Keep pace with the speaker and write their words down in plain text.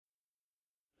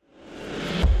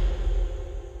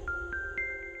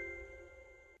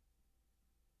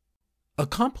A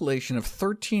compilation of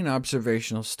 13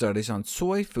 observational studies on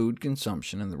soy food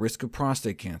consumption and the risk of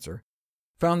prostate cancer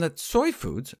found that soy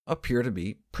foods appear to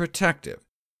be protective.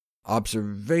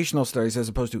 Observational studies as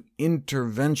opposed to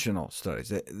interventional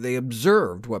studies. They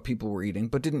observed what people were eating,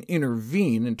 but didn't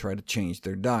intervene and try to change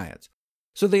their diets.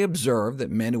 So they observed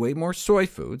that men who ate more soy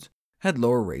foods had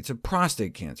lower rates of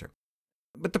prostate cancer.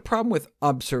 But the problem with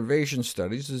observation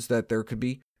studies is that there could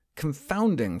be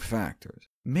confounding factors.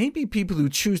 Maybe people who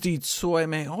choose to eat soy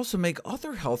may also make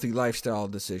other healthy lifestyle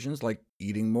decisions, like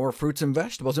eating more fruits and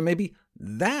vegetables, and maybe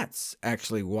that's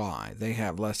actually why they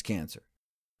have less cancer.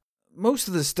 Most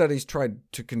of the studies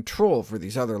tried to control for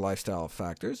these other lifestyle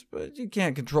factors, but you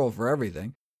can't control for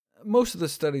everything. Most of the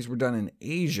studies were done in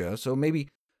Asia, so maybe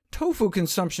tofu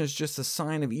consumption is just a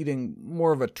sign of eating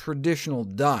more of a traditional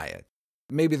diet.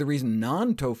 Maybe the reason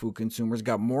non-tofu consumers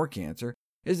got more cancer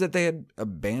is that they had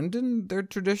abandoned their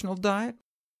traditional diet.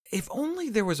 If only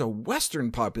there was a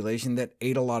Western population that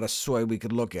ate a lot of soy we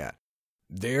could look at.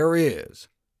 There is.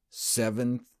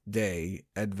 Seventh-day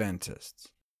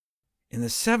Adventists. In the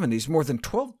 70s, more than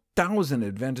 12,000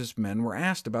 Adventist men were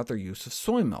asked about their use of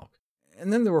soy milk,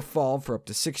 and then they were followed for up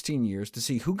to 16 years to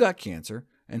see who got cancer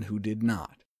and who did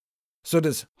not. So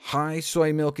does high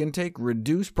soy milk intake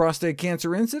reduce prostate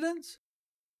cancer incidence?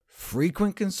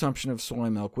 Frequent consumption of soy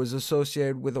milk was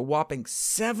associated with a whopping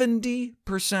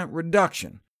 70%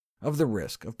 reduction of the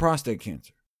risk of prostate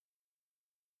cancer.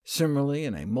 Similarly,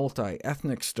 in a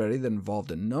multi-ethnic study that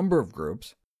involved a number of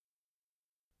groups,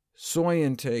 soy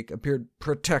intake appeared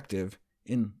protective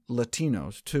in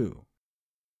Latinos too.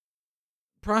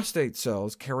 Prostate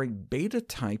cells carry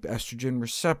beta-type estrogen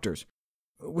receptors,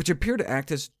 which appear to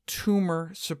act as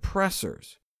tumor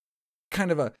suppressors,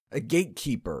 kind of a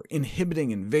gatekeeper,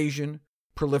 inhibiting invasion,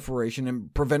 proliferation,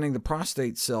 and preventing the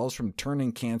prostate cells from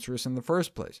turning cancerous in the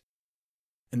first place.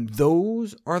 And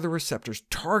those are the receptors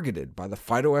targeted by the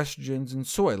phytoestrogens in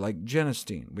soy, like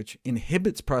genistein, which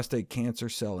inhibits prostate cancer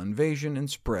cell invasion and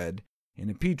spread in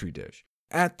a petri dish,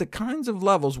 at the kinds of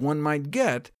levels one might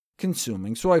get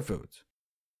consuming soy foods.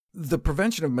 The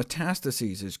prevention of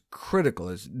metastases is critical,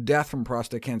 as death from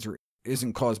prostate cancer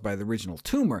isn't caused by the original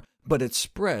tumor, but it's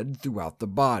spread throughout the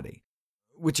body,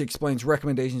 which explains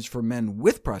recommendations for men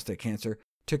with prostate cancer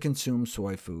to consume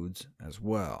soy foods as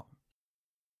well.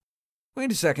 Wait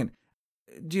a second,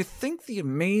 do you think the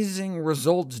amazing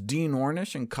results Dean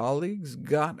Ornish and colleagues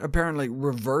got, apparently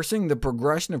reversing the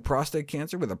progression of prostate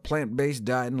cancer with a plant-based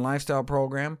diet and lifestyle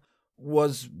program,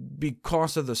 was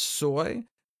because of the soy?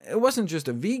 It wasn't just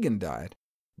a vegan diet,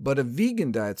 but a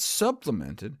vegan diet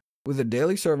supplemented with a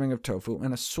daily serving of tofu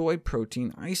and a soy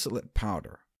protein isolate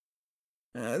powder.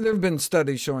 There have been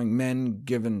studies showing men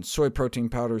given soy protein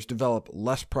powders develop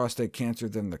less prostate cancer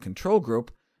than the control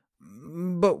group,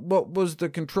 but what was the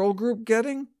control group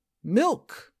getting?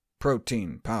 Milk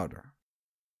protein powder.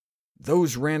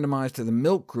 Those randomized to the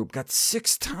milk group got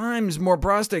 6 times more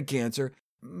prostate cancer,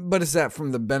 but is that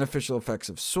from the beneficial effects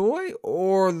of soy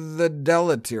or the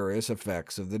deleterious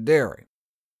effects of the dairy?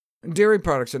 Dairy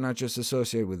products are not just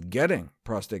associated with getting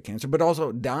prostate cancer, but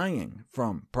also dying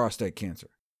from prostate cancer.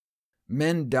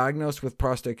 Men diagnosed with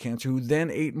prostate cancer who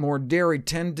then ate more dairy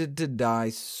tended to die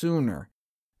sooner,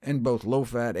 and both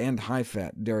low-fat and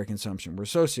high-fat dairy consumption were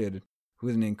associated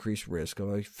with an increased risk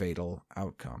of a fatal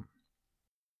outcome.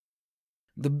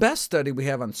 The best study we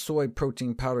have on soy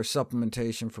protein powder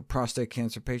supplementation for prostate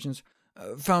cancer patients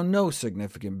found no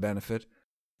significant benefit,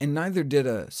 and neither did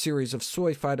a series of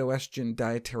soy phytoestrogen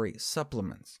dietary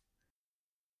supplements.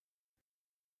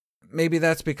 Maybe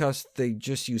that's because they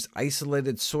just use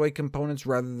isolated soy components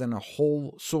rather than a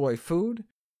whole soy food?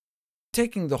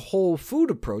 Taking the whole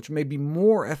food approach may be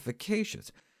more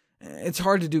efficacious. It's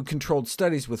hard to do controlled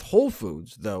studies with whole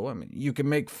foods, though. I mean, you can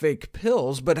make fake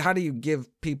pills, but how do you give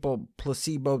people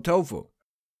placebo tofu?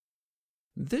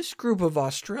 This group of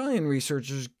Australian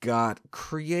researchers got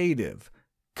creative,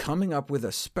 coming up with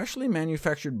a specially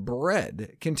manufactured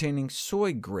bread containing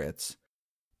soy grits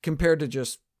compared to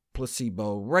just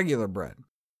placebo regular bread,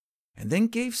 and then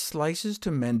gave slices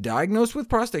to men diagnosed with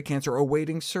prostate cancer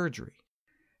awaiting surgery.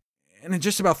 And in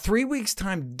just about 3 weeks'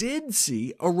 time did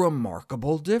see a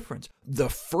remarkable difference. The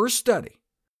first study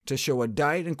to show a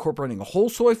diet incorporating a whole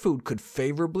soy food could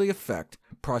favorably affect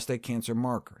prostate cancer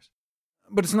markers.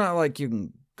 But it's not like you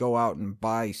can go out and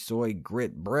buy soy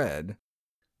grit bread.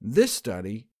 This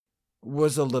study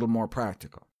was a little more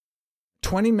practical.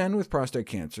 20 men with prostate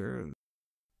cancer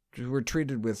who were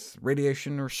treated with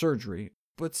radiation or surgery,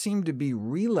 but seemed to be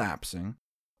relapsing,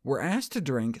 were asked to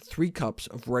drink 3 cups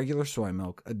of regular soy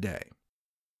milk a day.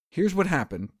 Here's what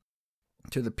happened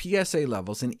to the PSA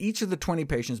levels in each of the 20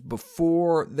 patients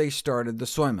before they started the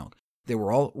soy milk. They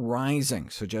were all rising,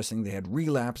 suggesting they had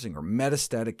relapsing or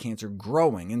metastatic cancer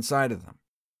growing inside of them.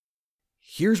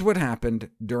 Here's what happened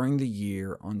during the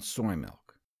year on soy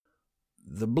milk.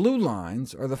 The blue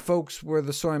lines are the folks where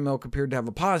the soy milk appeared to have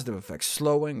a positive effect,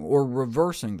 slowing or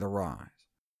reversing the rise.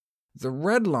 The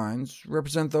red lines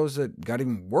represent those that got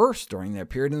even worse during that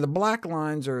period, and the black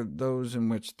lines are those in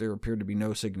which there appeared to be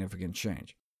no significant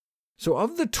change. So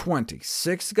of the 20,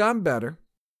 6 got better,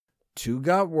 2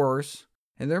 got worse,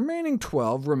 and the remaining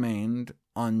 12 remained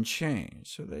unchanged.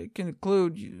 So they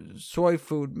conclude soy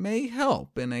food may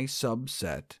help in a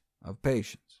subset of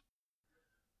patients.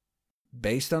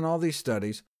 Based on all these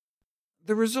studies,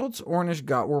 the results Ornish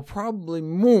got were probably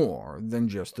more than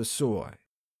just the soy.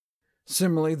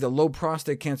 Similarly, the low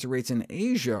prostate cancer rates in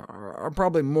Asia are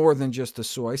probably more than just the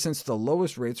soy, since the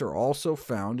lowest rates are also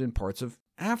found in parts of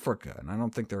Africa, and I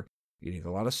don't think they're eating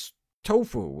a lot of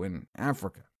tofu in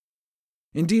Africa.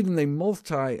 Indeed, in the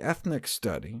multi-ethnic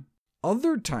study,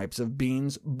 other types of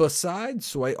beans besides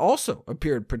soy also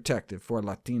appeared protective for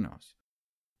Latinos.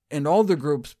 And all the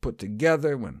groups put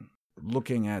together when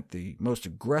looking at the most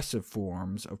aggressive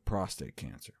forms of prostate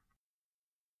cancer.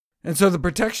 And so the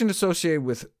protection associated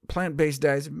with plant-based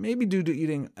diets may be due to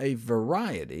eating a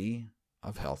variety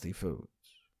of healthy food.